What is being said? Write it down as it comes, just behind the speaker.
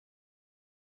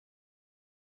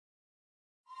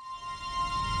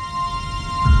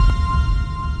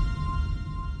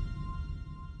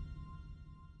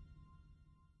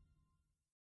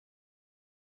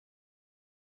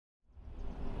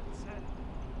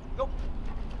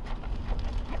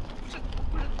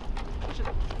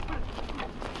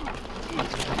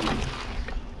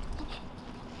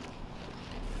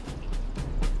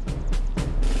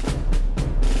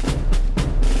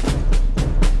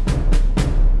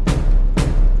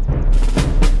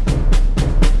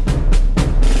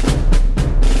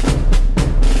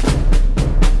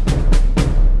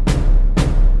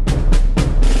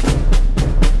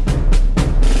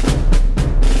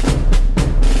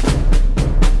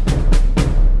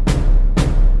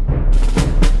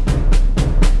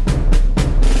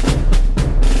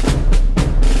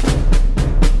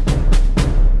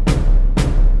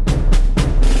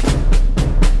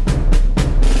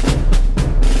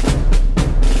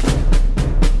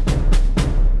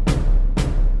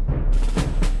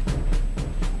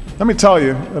Let me tell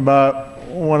you about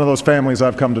one of those families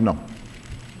I've come to know.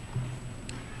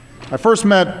 I first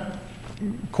met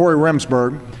Corey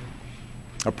Remsburg,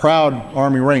 a proud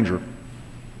Army Ranger,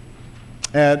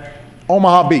 at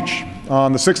Omaha Beach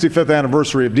on the 65th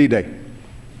anniversary of D-Day.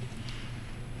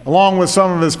 Along with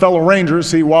some of his fellow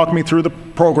Rangers, he walked me through the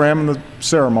program and the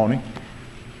ceremony.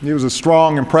 He was a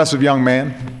strong, impressive young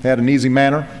man, had an easy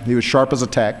manner, he was sharp as a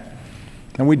tack,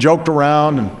 and we joked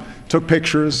around and took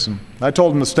pictures, and I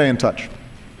told him to stay in touch.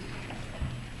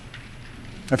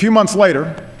 A few months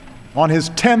later, on his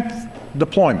 10th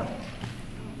deployment,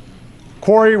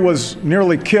 Corey was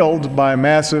nearly killed by a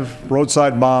massive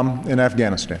roadside bomb in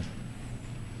Afghanistan.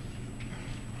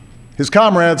 His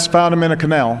comrades found him in a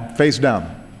canal, face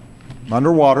down,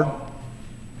 underwater,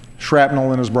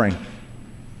 shrapnel in his brain.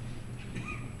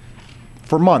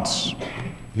 For months,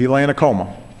 he lay in a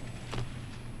coma.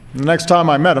 The next time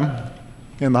I met him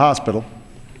in the hospital,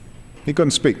 he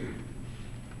couldn't speak,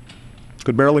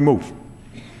 could barely move.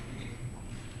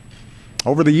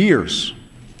 Over the years,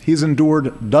 he's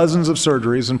endured dozens of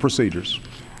surgeries and procedures,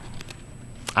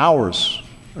 hours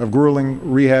of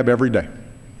grueling rehab every day.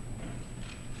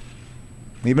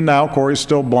 Even now, Corey's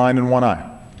still blind in one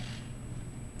eye,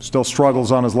 still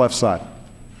struggles on his left side.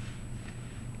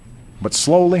 But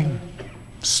slowly,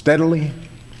 steadily,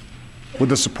 with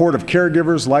the support of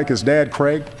caregivers like his dad,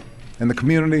 Craig, and the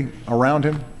community around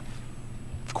him,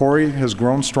 Corey has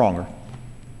grown stronger.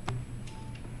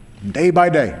 Day by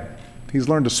day, he's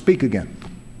learned to speak again,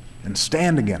 and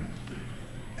stand again,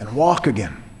 and walk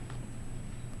again.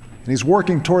 And he's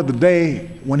working toward the day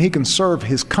when he can serve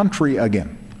his country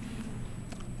again.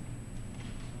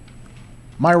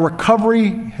 My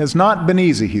recovery has not been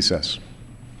easy, he says.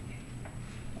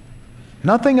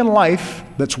 Nothing in life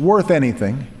that's worth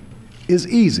anything is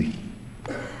easy.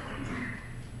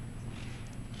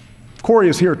 Corey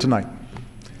is here tonight.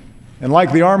 And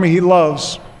like the Army he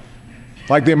loves,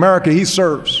 like the America he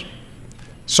serves,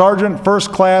 Sergeant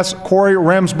First Class Corey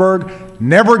Remsburg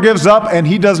never gives up and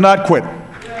he does not quit.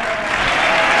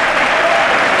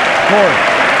 Corey.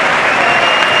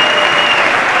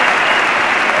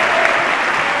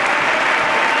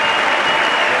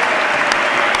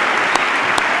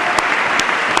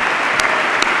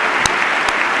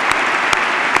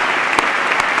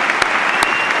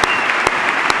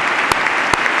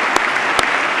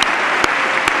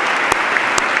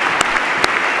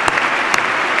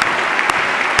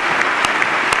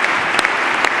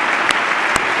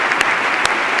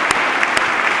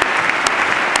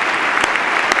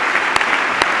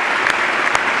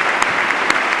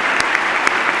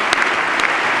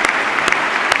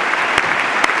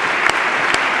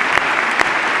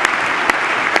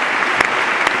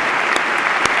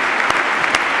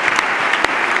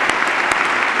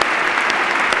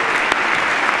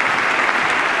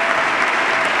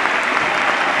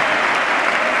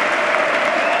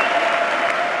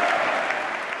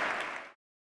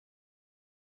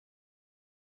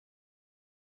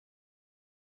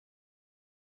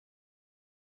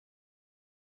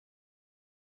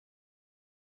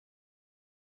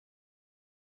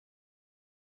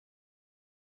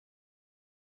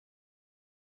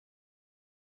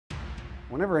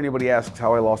 Whenever anybody asks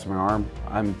how I lost my arm,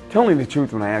 I'm telling the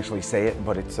truth when I actually say it,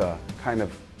 but it's kind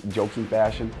of joking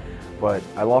fashion. But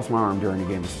I lost my arm during a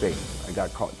game of spades. I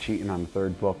got caught cheating on the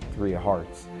third book, 3 of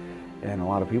hearts. And a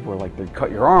lot of people are like, they cut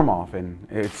your arm off. And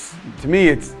to me,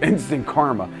 it's instant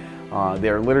karma. They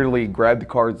literally grabbed the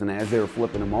cards, and as they were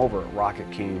flipping them over, a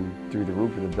rocket came through the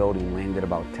roof of the building, landed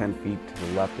about 10 feet to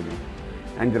the left of me.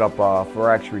 Ended up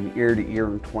fracturing ear to ear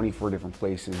in 24 different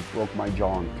places, broke my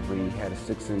jaw in 3, had a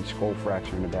 6-inch skull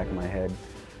fracture in the back of my head,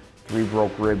 3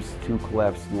 broke ribs, 2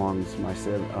 collapsed lungs, my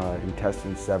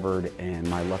intestines severed, and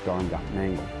my left arm got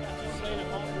mangled.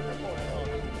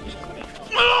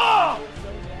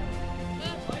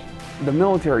 The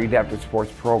Military Adaptive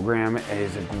Sports Program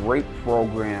is a great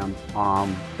program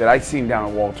that I've seen down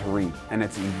at Walter Reed, and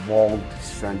it's evolved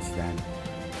since then.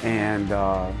 And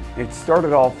it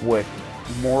started off with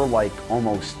more like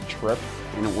almost trips,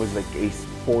 and it was like a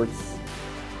sports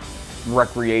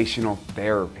recreational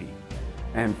therapy.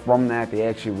 And from that, they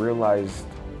actually realized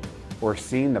or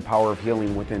seen the power of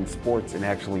healing within sports and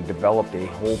actually developed a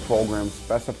whole program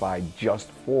specified just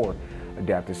for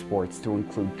adaptive sports to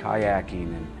include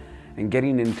kayaking and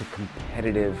getting into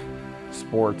competitive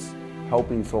sports,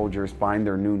 helping soldiers find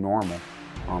their new normal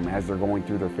as they're going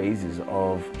through their phases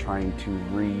of trying to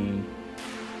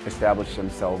re-establish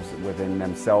themselves within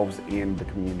themselves and the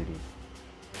community.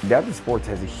 Adaptive sports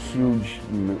has a huge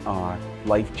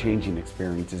life-changing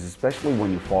experiences, especially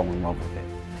when you fall in love with it.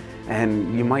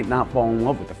 And you might not fall in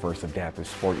love with the first adaptive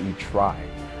sport you try,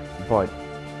 But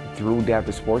through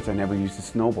adaptive sports, I never used to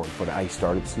snowboard, but I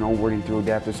started snowboarding through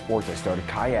adaptive sports. I started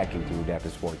kayaking through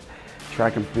adaptive sports.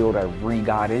 Track and field I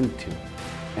re-got into.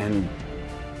 And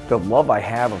the love I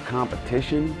have of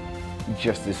competition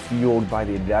just is fueled by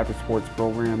the adaptive sports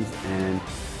programs, and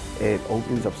it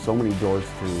opens up so many doors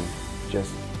to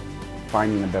just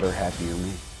finding a better, happier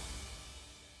me.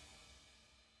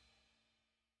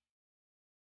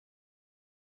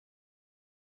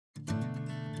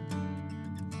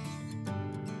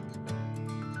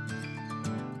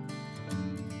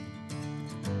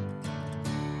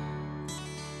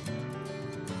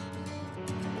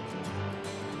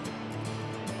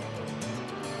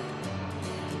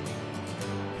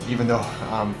 Even though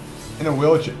I'm in a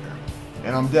wheelchair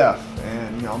and I'm deaf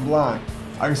and I'm blind,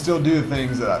 I can still do the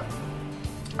things that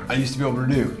I used to be able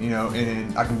to do,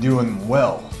 and I can do them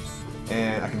well,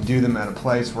 and I can do them at a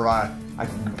place where I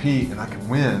can compete and I can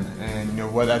win, and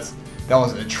that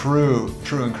was a true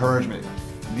encouragement.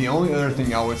 The only other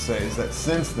thing I would say is that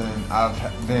since then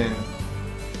I've been,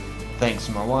 thanks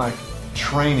to my wife,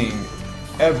 training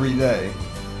every day,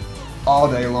 all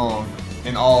day long,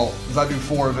 because I do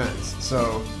 4 events.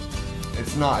 So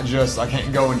it's not just, I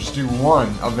can't go and just do one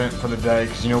event for the day,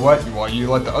 because you know what? Well, you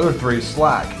let the other 3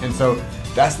 slack. And so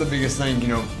that's the biggest thing.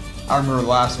 I remember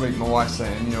last week my wife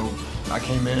saying, I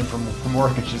came in from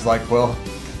work and she's like, well,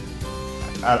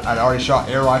 I'd already shot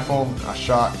air rifle, I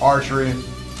shot archery,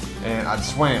 and I'd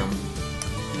swam.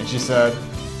 And she said,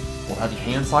 well, have you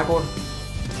hand cycled?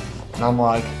 And I'm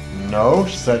like, no.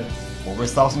 She said, well, we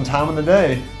still have some time in the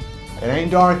day. It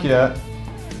ain't dark yet.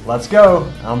 Let's go.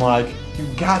 And I'm like,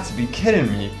 you've got to be kidding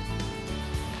me.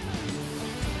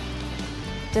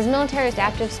 Does military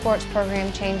adaptive sports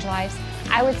program change lives?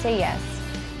 I would say yes,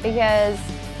 because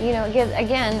it gives,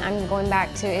 again, I'm going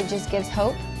back to, it just gives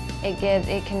hope.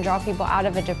 It can draw people out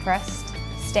of a depressed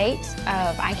state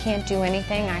of I can't do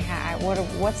anything.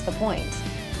 What's the point?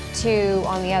 To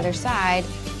on the other side,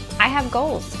 I have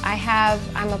goals.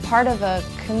 I'm a part of a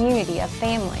community, a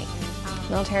family.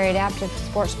 Military adaptive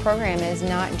sports program is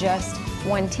not just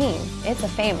one team, it's a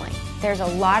family. There's a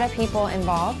lot of people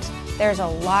involved. There's a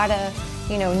lot of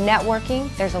networking.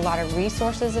 There's a lot of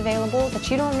resources available that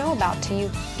you don't know about till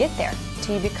you get there,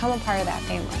 till you become a part of that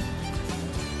family.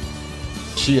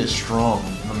 She is strong.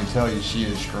 Let me tell you, she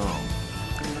is strong.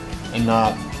 And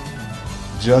not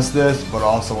just this, but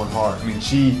also in heart. I mean,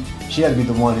 she had to be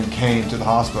the one who came to the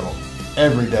hospital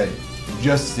every day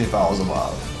just to see if I was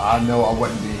alive. I know I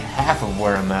wouldn't be half of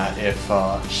where I'm at if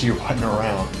she wasn't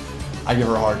around. I give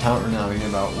her a hard time right now thinking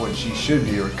about what she should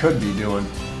be or could be doing,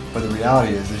 but the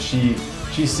reality is that she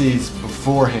sees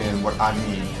beforehand what I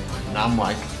need, and I'm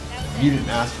like, you didn't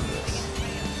ask for this.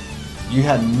 You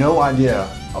had no idea,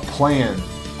 a plan,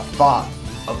 a thought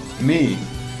of me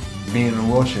being in a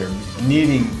wheelchair,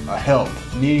 needing a help,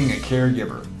 needing a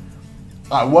caregiver.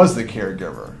 I was the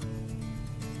caregiver,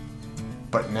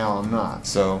 but now I'm not.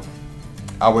 So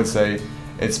I would say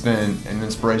it's been an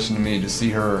inspiration to me to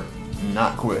see her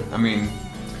not quit. I mean,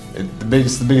 the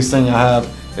biggest thing I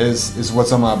have is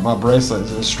what's on my bracelet.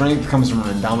 The strength comes from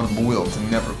an indomitable will to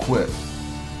never quit.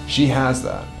 She has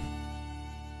that.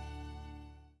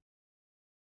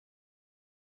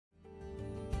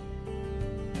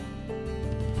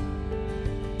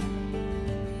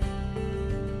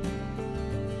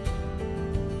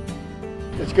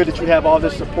 It's good that you have all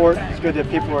this support. It's good that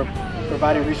people are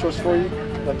providing resources for you.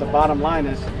 But the bottom line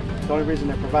is, the only reason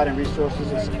they're providing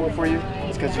resources and support for you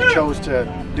is because you chose to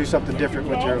do something different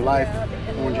with your life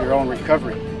and with your own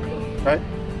recovery, right?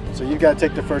 So you've got to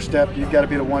take the first step. You've got to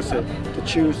be the ones to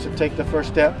choose to take the first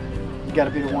step. You've got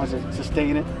to be the ones that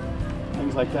sustain it,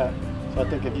 things like that. So I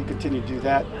think if you continue to do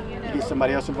that, you get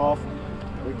somebody else involved,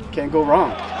 we can't go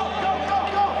wrong.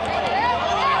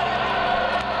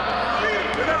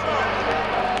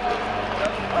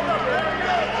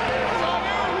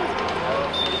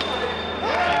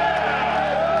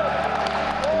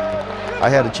 I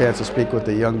had a chance to speak with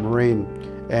a young Marine,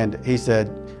 and he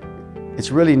said, it's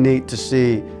really neat to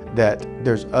see that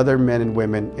there's other men and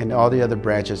women in all the other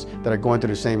branches that are going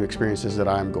through the same experiences that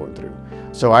I'm going through.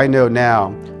 So I know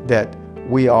now that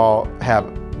we all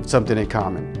have something in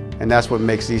common, and that's what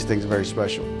makes these things very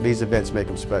special. These events make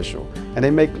them special, and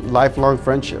they make lifelong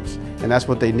friendships, and that's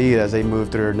what they need as they move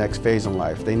through their next phase in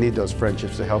life. They need those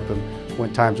friendships to help them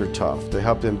when times are tough, to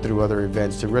help them through other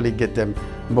events, to really get them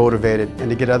motivated and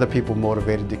to get other people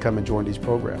motivated to come and join these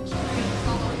programs.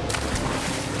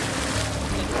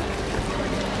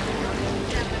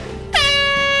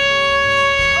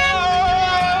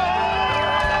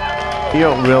 You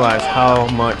don't realize how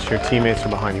much your teammates are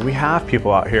behind you. We have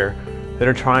people out here that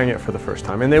are trying it for the first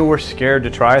time, and they were scared to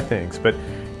try things, but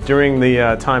during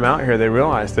the time out here, they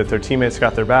realized that their teammates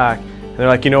got their back, and they're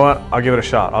like, you know what, I'll give it a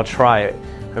shot, I'll try it.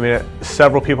 I mean,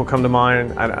 several people come to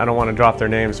mind, I don't want to drop their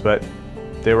names, but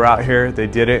they were out here, they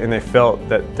did it, and they felt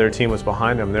that their team was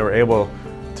behind them. They were able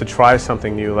to try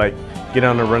something new, like get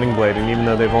on a running blade, and even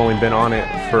though they've only been on it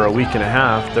for a week and a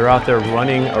half, they're out there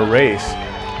running a race.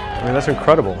 I mean, that's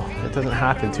incredible. It doesn't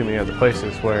happen too many other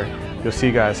places where you'll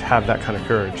see guys have that kind of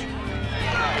courage.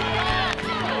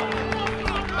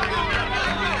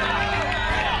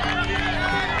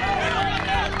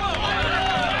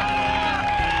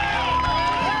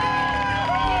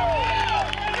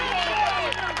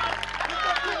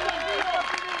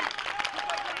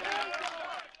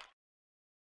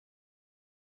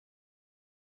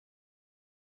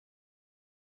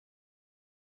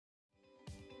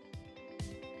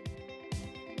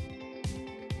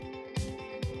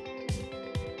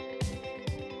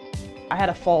 I had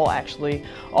a fall actually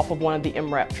off of one of the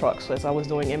MRAP trucks as I was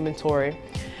doing inventory.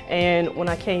 And when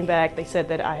I came back, they said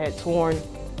that I had torn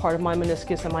part of my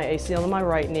meniscus and my ACL in my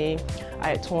right knee. I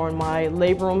had torn my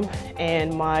labrum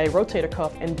and my rotator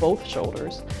cuff in both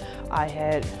shoulders. I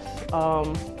had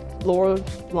lower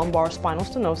lumbar spinal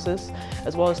stenosis,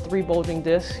 as well as 3 bulging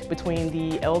discs between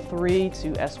the L3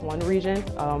 to S1 region.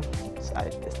 I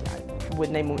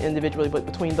wouldn't name them individually, but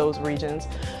between those regions.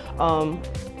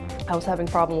 I was having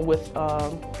a problem with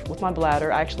my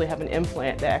bladder. I actually have an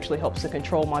implant that actually helps to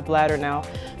control my bladder now,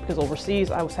 because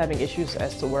overseas I was having issues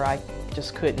as to where I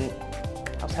just couldn't.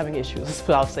 I was having issues,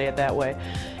 I'll say it that way.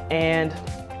 And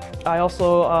I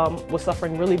also was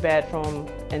suffering really bad from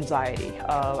anxiety.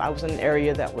 I was in an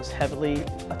area that was heavily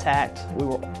attacked. We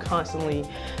were constantly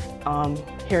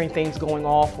hearing things going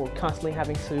off. We were constantly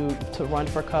having to run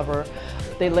for cover.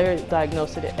 They later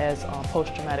diagnosed it as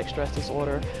post-traumatic stress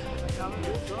disorder.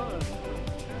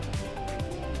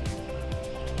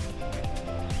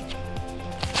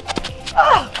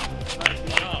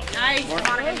 Nice,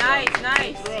 Monica,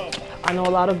 nice. I know a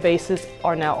lot of bases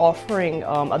are now offering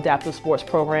adaptive sports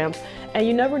programs, and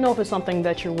you never know if it's something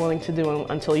that you're willing to do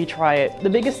until you try it. The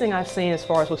biggest thing I've seen as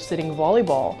far as with sitting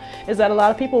volleyball is that a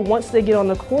lot of people, once they get on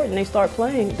the court and they start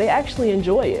playing, they actually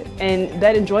enjoy it. And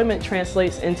that enjoyment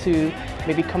translates into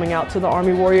maybe coming out to the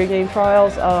Army Warrior Game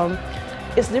trials.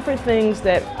 It's different things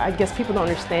that I guess people don't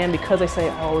understand because they say,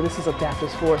 oh, this is adaptive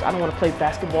sports. I don't want to play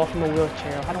basketball from a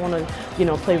wheelchair. I don't want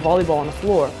to, play volleyball on the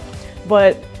floor.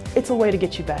 But it's a way to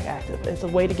get you back active. It's a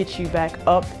way to get you back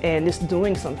up and just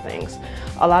doing some things.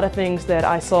 A lot of things that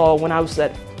I saw when I was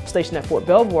stationed at Fort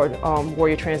Belvoir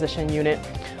Warrior Transition Unit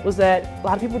was that a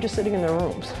lot of people were just sitting in their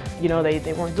rooms.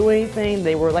 They weren't doing anything.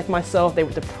 They were like myself. They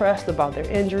were depressed about their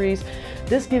injuries.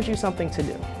 This gives you something to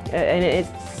do. And it's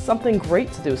something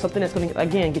great to do, something that's going to,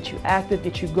 again, get you active,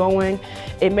 get you going.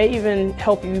 It may even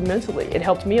help you mentally. It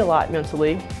helped me a lot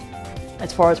mentally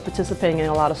as far as participating in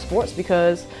a lot of sports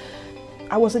because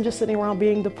I wasn't just sitting around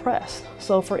being depressed.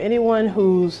 So for anyone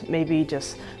who's maybe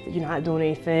just you're not doing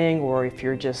anything, or if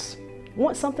you're just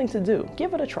want something to do,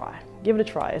 give it a try. Give it a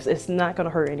try. It's not going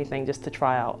to hurt anything just to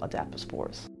try out adaptive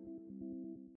sports.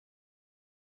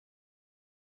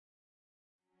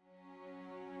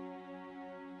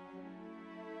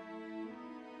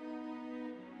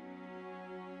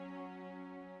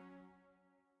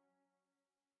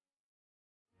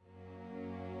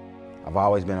 I've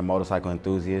always been a motorcycle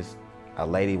enthusiast. I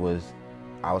was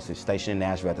stationed in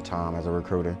Nashville at the time as a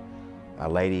recruiter. A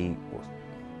lady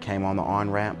came on the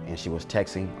on-ramp and she was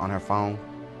texting on her phone.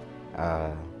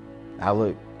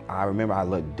 I remember I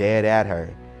looked dead at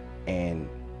her, and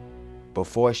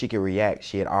before she could react,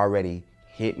 she had already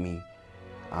hit me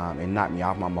and knocked me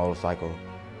off my motorcycle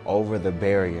over the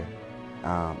barrier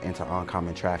into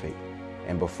oncoming traffic.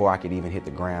 And before I could even hit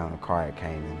the ground, a car had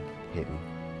came and hit me.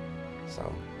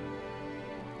 So,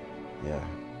 yeah.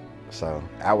 So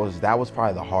that was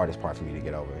probably the hardest part for me to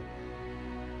get over.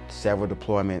 Several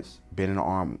deployments, been in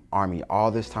the Army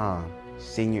all this time,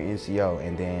 senior NCO,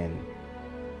 and then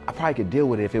I probably could deal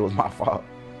with it if it was my fault.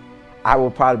 I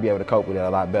would probably be able to cope with it a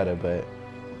lot better, but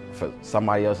for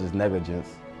somebody else's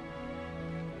negligence,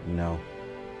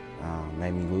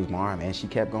 made me lose my arm, and she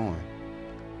kept going.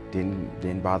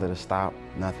 Didn't bother to stop,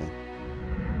 nothing.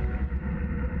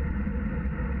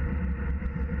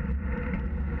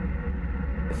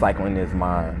 Cycling is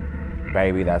my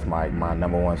baby. That's my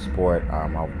 #1 sport. I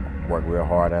work real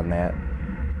hard on that.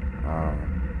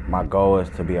 My goal is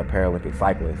to be a Paralympic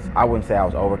cyclist. I wouldn't say I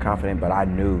was overconfident, but I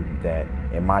knew that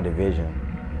in my division,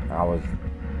 I was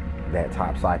that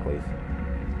top cyclist.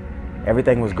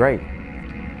 Everything was great.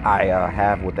 I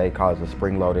have what they call a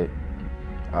spring-loaded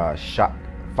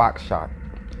Fox shock,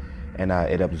 and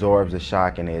it absorbs the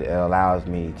shock, and it allows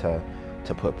me to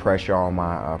to put pressure on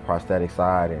my prosthetic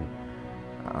side, and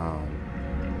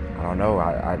I don't know,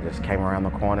 I just came around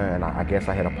the corner and I guess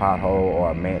I hit a pothole or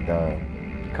I made the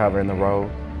cover in the road.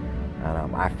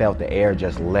 And I felt the air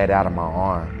just let out of my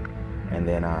arm. And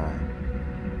then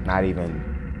not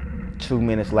even 2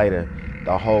 minutes later,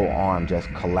 the whole arm just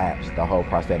collapsed. The whole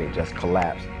prosthetic just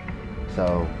collapsed.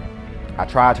 So I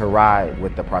tried to ride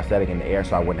with the prosthetic in the air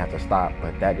so I wouldn't have to stop,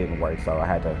 but that didn't work. So I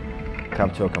had to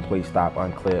come to a complete stop,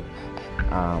 unclip.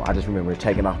 I just remember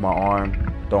taking off my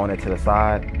arm, throwing it to the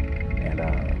side, and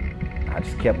I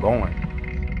just kept going.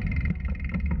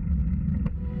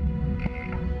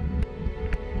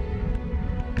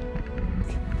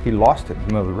 He lost it in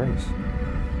the middle of the race.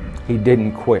 He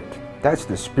didn't quit. That's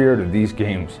the spirit of these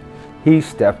games. He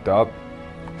stepped up.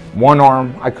 One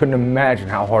arm, I couldn't imagine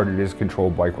how hard it is to control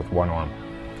a bike with one arm.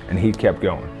 And he kept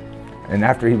going. And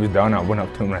after he was done, I went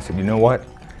up to him and I said, you know what?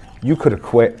 You could have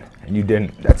quit and you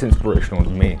didn't. That's inspirational to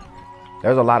me.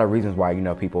 There's a lot of reasons why, you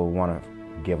know, people want to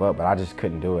give up, but I just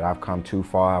couldn't do it. I've come too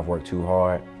far, I've worked too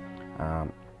hard.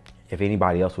 If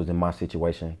anybody else was in my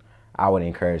situation, I would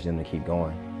encourage them to keep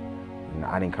going. You know,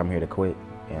 I didn't come here to quit,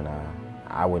 and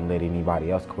I wouldn't let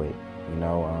anybody else quit, you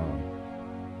know.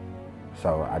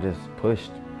 So I just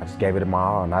pushed. I just gave it my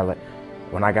all, and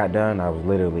when I got done, I was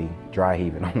literally dry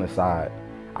heaving on the side.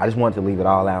 I just wanted to leave it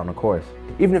all out on the course.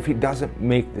 Even if he doesn't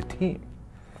make the team,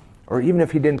 or even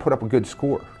if he didn't put up a good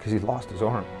score because he lost his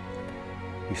arm,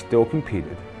 he still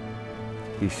competed,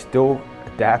 he still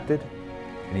adapted,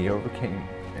 and he overcame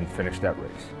and finished that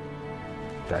race.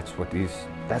 That's what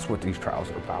these trials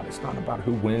are about. It's not about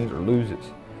who wins or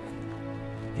loses.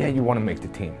 Yeah, you want to make the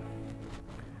team,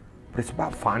 but it's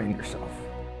about finding yourself.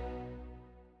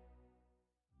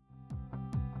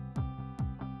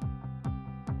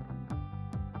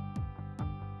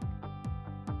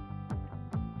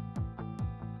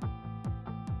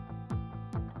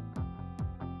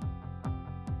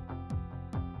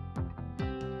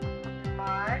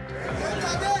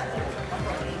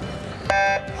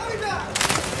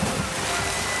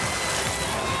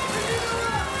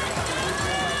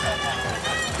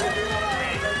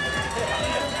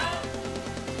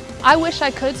 I wish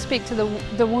I could speak to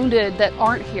the wounded that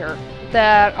aren't here,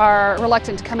 that are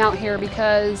reluctant to come out here,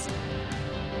 because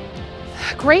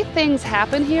great things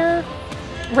happen here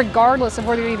regardless of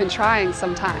whether you're even trying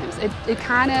sometimes. It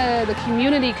kind of, the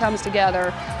community comes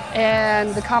together,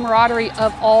 and the camaraderie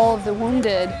of all of the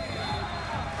wounded,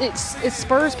 it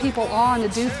spurs people on to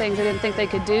do things they didn't think they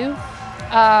could do.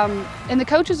 And the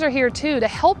coaches are here too to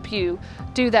help you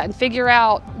do that and figure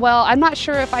out, well, I'm not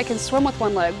sure if I can swim with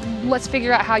one leg. Let's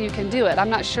figure out how you can do it. I'm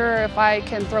not sure if I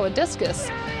can throw a discus.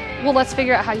 Well, let's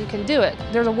figure out how you can do it.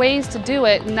 There's ways to do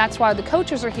it, and that's why the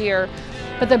coaches are here.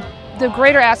 But the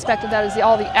greater aspect of that is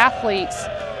all the athletes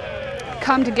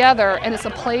come together, and it's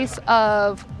a place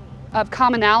of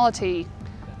commonality.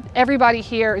 Everybody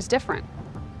here is different.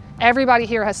 Everybody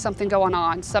here has something going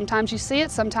on. Sometimes you see it,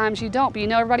 sometimes you don't, but you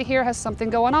know everybody here has something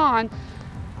going on.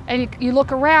 And you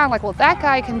look around like, well, if that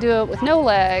guy can do it with no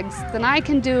legs, then I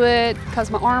can do it because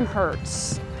my arm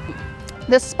hurts.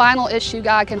 This spinal issue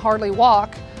guy can hardly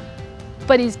walk,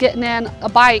 but he's getting in a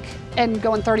bike and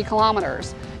going 30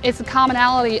 kilometers. It's a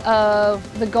commonality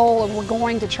of the goal, and we're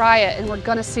going to try it, and we're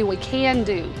going to see what we can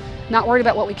do, not worried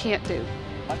about what we can't do.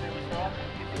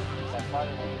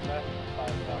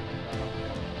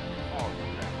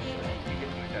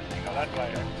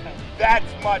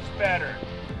 That's much better.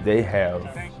 They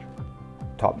have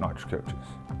top-notch coaches.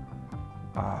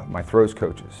 My throws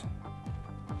coaches,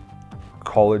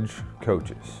 college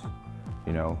coaches,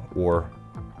 you know, or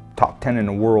top 10 in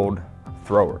the world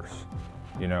throwers,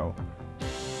 you know.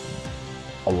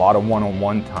 A lot of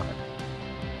one-on-one time.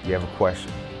 You have a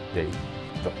question, they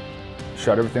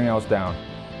shut everything else down,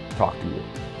 talk to you.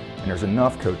 And there's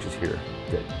enough coaches here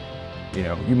that, you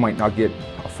know, you might not get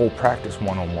a full practice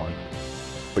one-on-one,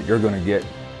 but you're going to get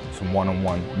some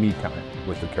one-on-one me time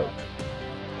with the coach.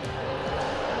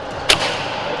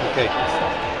 Okay,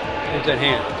 here's that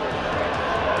hand.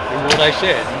 And what I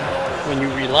said, when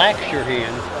you relax your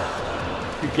hand,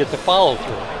 you get the follow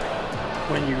through.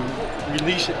 When you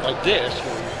release it like this,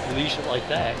 or you release it like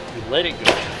that, you let it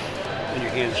go, and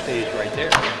your hand stays right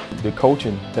there. The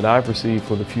coaching that I've received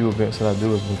for the few events that I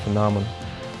do has been phenomenal.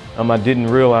 I didn't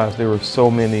realize there were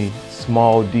so many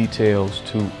small details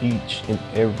to each and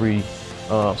every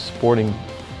sporting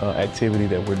activity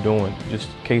that we're doing. Just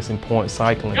case in point,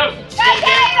 cycling. Go.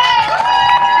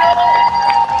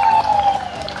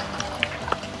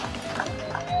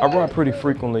 I run pretty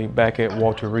frequently back at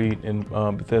Walter Reed in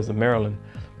Bethesda, Maryland,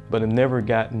 but I've never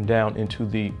gotten down into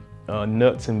the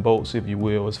nuts and bolts, if you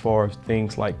will, as far as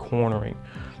things like cornering.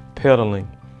 pedaling,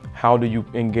 how do you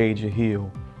engage your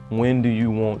heel? When do you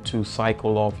want to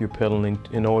cycle off your pedaling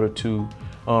in order to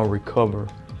recover?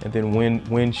 And then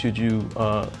when should you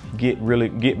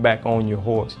get back on your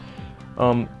horse?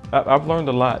 I've learned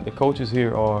a lot. The coaches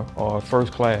here are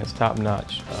first class, top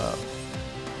notch.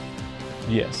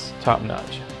 Yes, top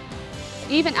notch.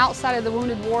 Even outside of the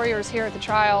wounded warriors here at the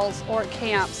trials or at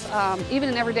camps, even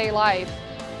in everyday life,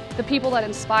 the people that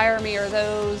inspire me are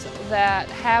those that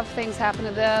have things happen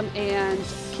to them and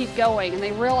keep going, and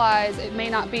they realize it may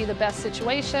not be the best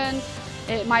situation,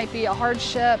 it might be a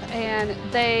hardship, and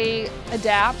they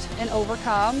adapt and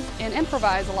overcome and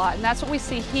improvise a lot. And that's what we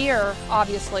see here,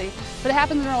 obviously, but it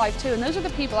happens in real life too. And those are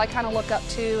the people I kind of look up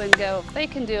to and go, if they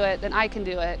can do it, then I can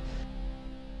do it.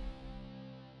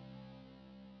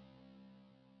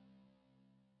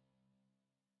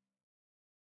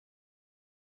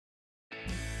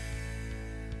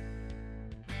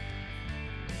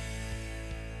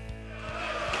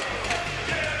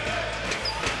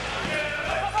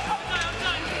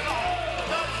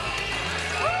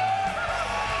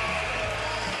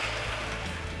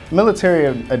 Military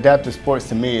adaptive sports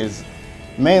to me is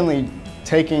mainly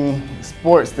taking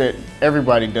sports that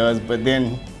everybody does, but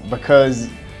then because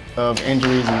of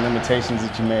injuries and limitations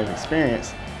that you may have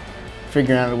experienced,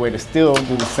 figuring out a way to still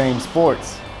do the same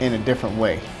sports in a different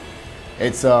way.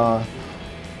 It's not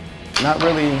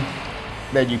really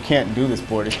that you can't do the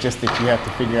sport, it's just that you have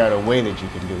to figure out a way that you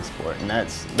can do the sport. And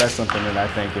that's something that I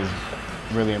think is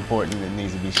really important and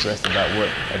needs to be stressed about what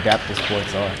adaptive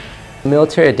sports are. The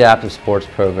Military Adaptive Sports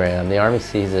Program, the Army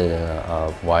sees it in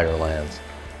a wider lens.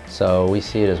 So we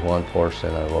see it as one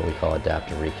portion of what we call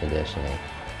adaptive reconditioning.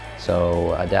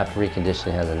 So adaptive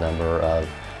reconditioning has a number of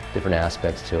different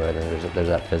aspects to it, and there's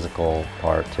that physical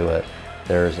part to it.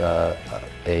 There's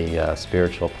a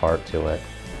spiritual part to it.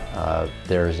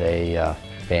 There's a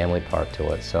family part to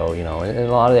it. So, you know, and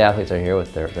a lot of the athletes are here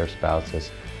with their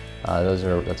spouses. That's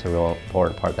a real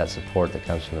important part, that support that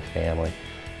comes from the family.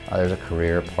 There's a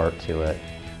career part to it.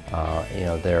 You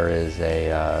know, there is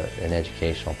an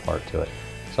educational part to it.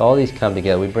 So all these come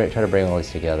together. We try to bring all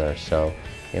these together. So,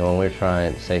 you know, when we're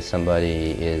trying to say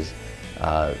somebody is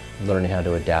learning how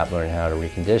to adapt, learning how to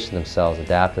recondition themselves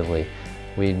adaptively,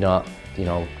 you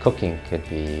know, cooking could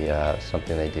be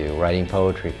something they do. Writing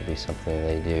poetry could be something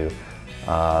they do.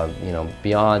 You know,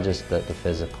 beyond just the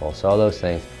physical. So all those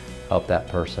things help that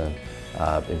person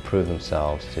improve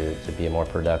themselves to be a more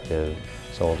productive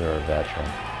soldier or veteran.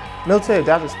 Military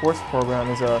Adaptive Sports Program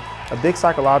is a big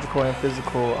psychological and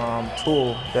physical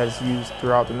tool that is used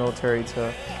throughout the military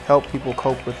to help people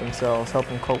cope with themselves, help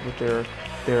them cope with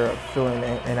their feeling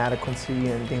inadequacy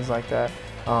and things like that.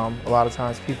 A lot of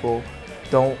times people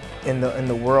don't, in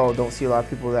the world, don't see a lot of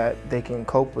people that they can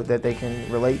cope with, that they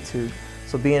can relate to.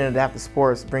 So being in adaptive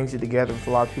sports brings you together with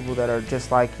a lot of people that are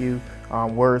just like you,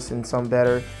 worse and some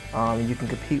better. You can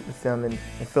compete with them and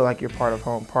feel like you're part of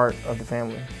home, part of the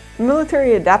family.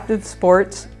 Military adaptive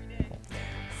sports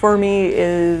for me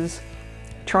is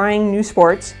trying new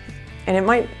sports, and it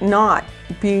might not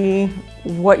be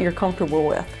what you're comfortable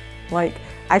with. Like,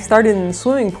 I started in the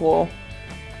swimming pool,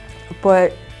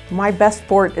 but my best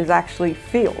sport is actually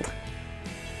field.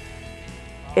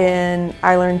 And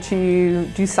I learned to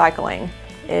do cycling,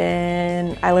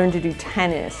 and I learned to do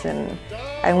tennis, and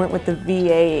I went with the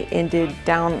VA and did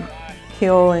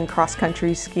downhill and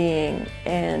cross-country skiing.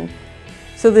 And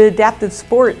so the adaptive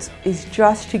sports is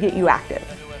just to get you active.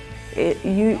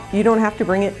 You don't have to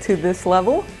bring it to this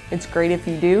level. It's great if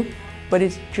you do, but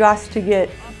it's just to get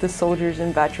the soldiers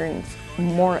and veterans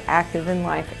more active in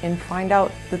life and find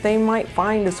out that they might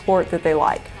find a sport that they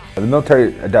like. The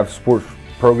Military Adaptive Sports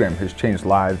Program has changed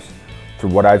lives through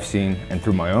what I've seen and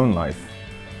through my own life.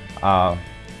 I'm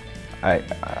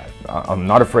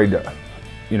not afraid to,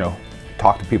 you know,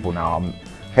 talk to people now. I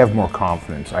have more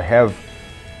confidence. I have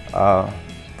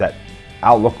that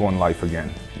outlook on life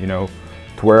again, you know,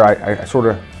 to where I sort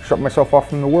of shut myself off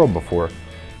from the world before,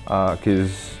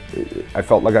 because I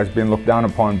felt like I was being looked down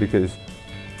upon because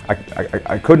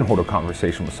I couldn't hold a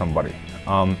conversation with somebody.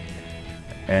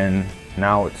 And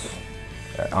now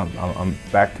I'm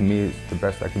back to me as the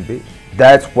best I can be.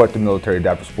 That's what the Military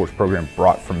Adaptive Sports Program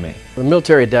brought for me. The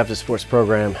Military Adaptive Sports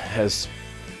Program has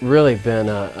really been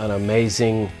an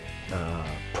amazing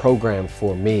program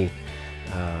for me,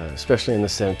 especially in the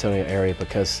San Antonio area,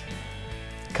 because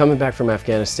coming back from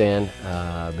Afghanistan,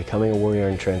 becoming a warrior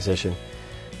in transition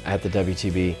at the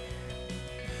WTB,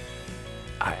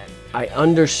 I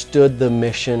understood the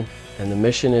mission, and the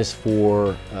mission is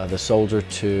for the soldier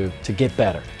to get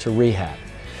better, to rehab.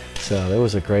 So it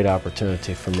was a great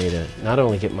opportunity for me to not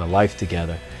only get my life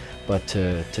together, but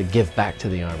to give back to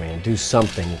the Army and do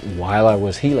something while I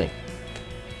was healing.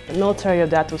 The Military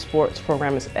Adaptive Sports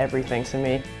Program is everything to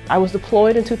me. I was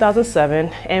deployed in 2007,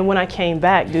 and when I came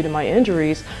back due to my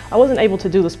injuries, I wasn't able to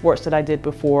do the sports that I did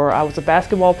before. I was a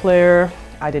basketball player,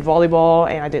 I did volleyball,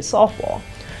 and I did softball.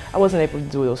 I wasn't able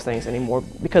to do those things anymore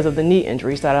because of the knee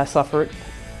injuries that I suffered.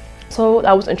 So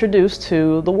I was introduced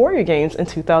to the Warrior Games in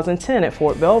 2010 at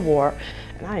Fort Belvoir,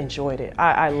 and I enjoyed it.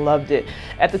 I loved it.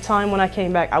 At the time when I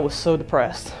came back, I was so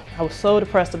depressed. I was so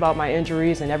depressed about my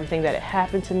injuries and everything that had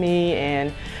happened to me,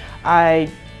 and I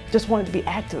just wanted to be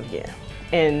active again.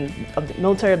 And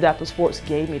Military Adaptive Sports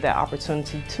gave me that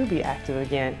opportunity to be active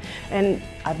again, and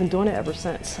I've been doing it ever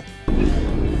since.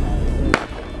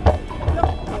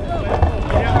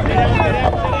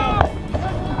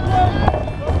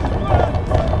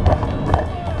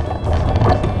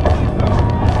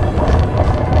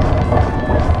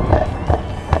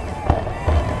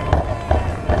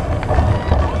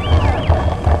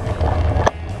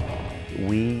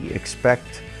 We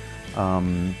expect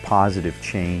positive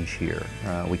change here.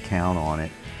 We count on it,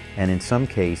 and in some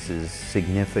cases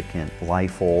significant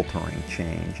life-altering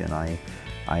change, and I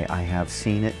have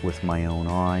seen it with my own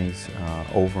eyes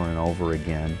over and over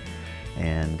again,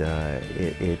 and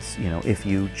it's, you know, if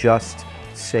you just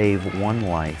save one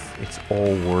life, it's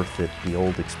all worth it. The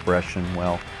old expression,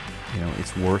 well, you know,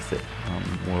 it's worth it.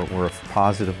 We're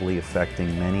positively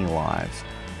affecting many lives,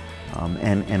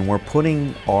 and we're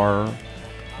putting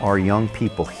our young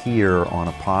people here on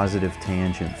a positive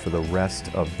tangent for the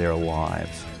rest of their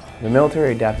lives. The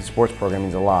Military Adaptive Sports Program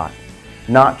means a lot,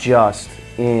 not just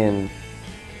in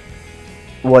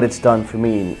what it's done for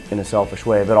me in a selfish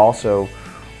way, but also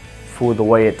for the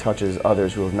way it touches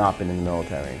others who have not been in the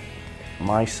military.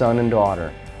 My son and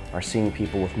daughter are seeing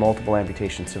people with multiple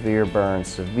amputations, severe burns,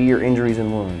 severe injuries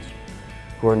and wounds,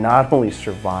 who are not only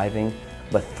surviving,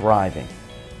 but thriving.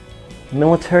 The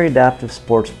Military Adaptive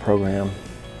Sports Program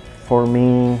for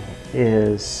me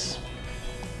is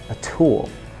a tool.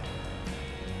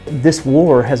 This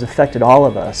war has affected all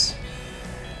of us,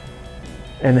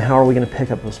 and how are we going to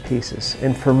pick up those pieces?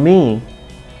 And for me,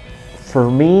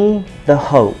 the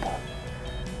hope,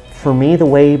 for me the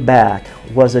way back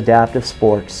was adaptive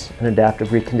sports and adaptive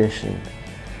reconditioning.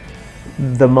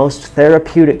 The most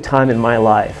therapeutic time in my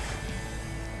life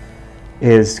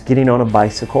is getting on a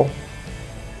bicycle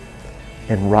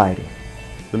and riding.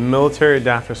 The Military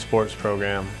Adaptive Sports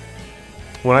Program,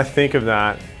 when I think of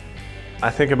that, I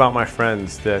think about my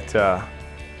friends that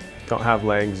don't have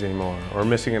legs anymore or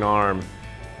missing an arm,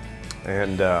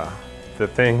 and the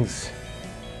things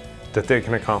that they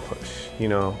can accomplish, you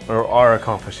know, or are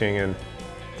accomplishing, and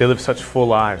they live such full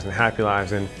lives and happy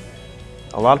lives, and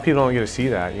a lot of people don't get to see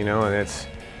that, you know, and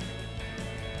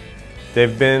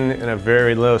they've been in a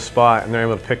very low spot and they're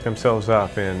able to pick themselves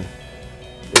up, and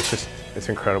it's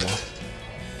incredible.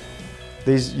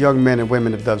 These young men and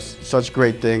women have done such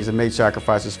great things and made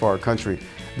sacrifices for our country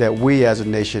that we as a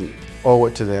nation owe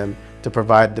it to them to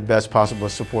provide the best possible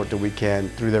support that we can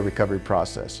through their recovery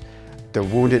process. The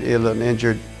wounded, ill, and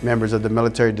injured members of the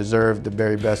military deserve the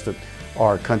very best that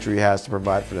our country has to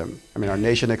provide for them. I mean, our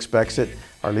nation expects it,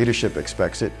 our leadership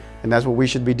expects it, and that's what we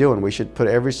should be doing. We should put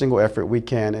every single effort we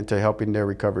can into helping their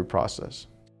recovery process.